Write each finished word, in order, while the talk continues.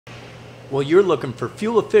Well, you're looking for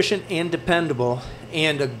fuel efficient and dependable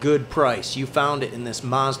and a good price. You found it in this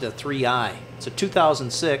Mazda 3i. It's a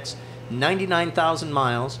 2006, 99,000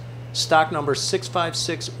 miles, stock number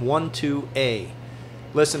 65612A.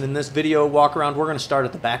 Listen, in this video walk around, we're going to start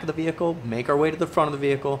at the back of the vehicle, make our way to the front of the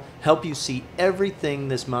vehicle, help you see everything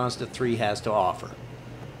this Mazda 3 has to offer.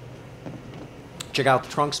 Check out the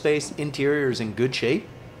trunk space. Interior is in good shape.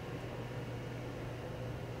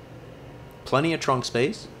 Plenty of trunk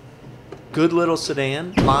space. Good little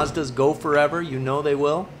sedan. Mazdas go forever. You know they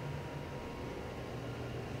will.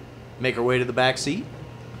 Make our way to the back seat.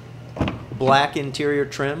 Black interior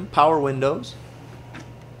trim. Power windows.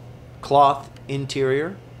 Cloth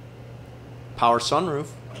interior. Power sunroof.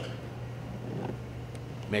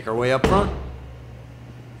 Make our way up front.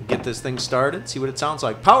 Get this thing started. See what it sounds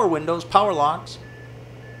like. Power windows. Power locks.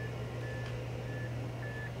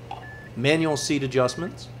 Manual seat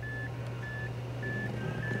adjustments.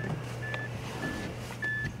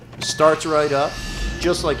 Starts right up,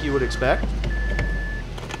 just like you would expect.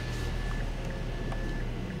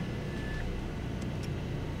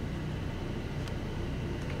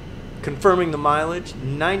 Confirming the mileage,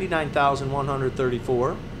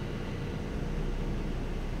 99,134.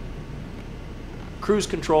 Cruise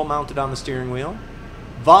control mounted on the steering wheel.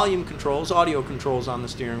 Volume controls, audio controls on the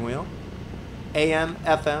steering wheel. AM,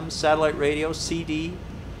 FM, satellite radio, CD,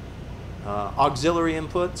 auxiliary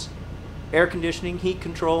inputs. Air conditioning, heat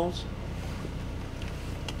controls,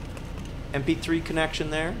 MP3 connection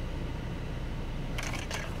there,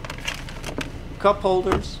 cup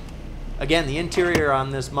holders. Again, the interior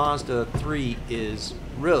on this Mazda 3 is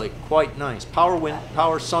really quite nice. Power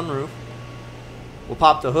sunroof. We'll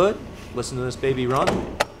pop the hood, listen to this baby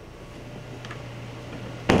run.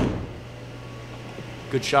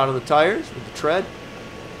 Good shot of the tires with the tread.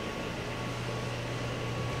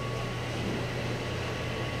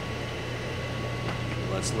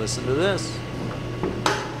 Let's listen to this.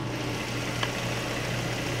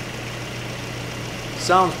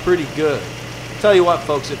 Sounds pretty good. Tell you what,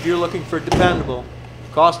 folks, if you're looking for dependable,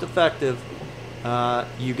 cost-effective,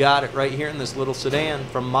 you got it right here in this little sedan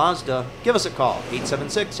from Mazda. Give us a call,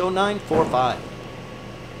 876-0945.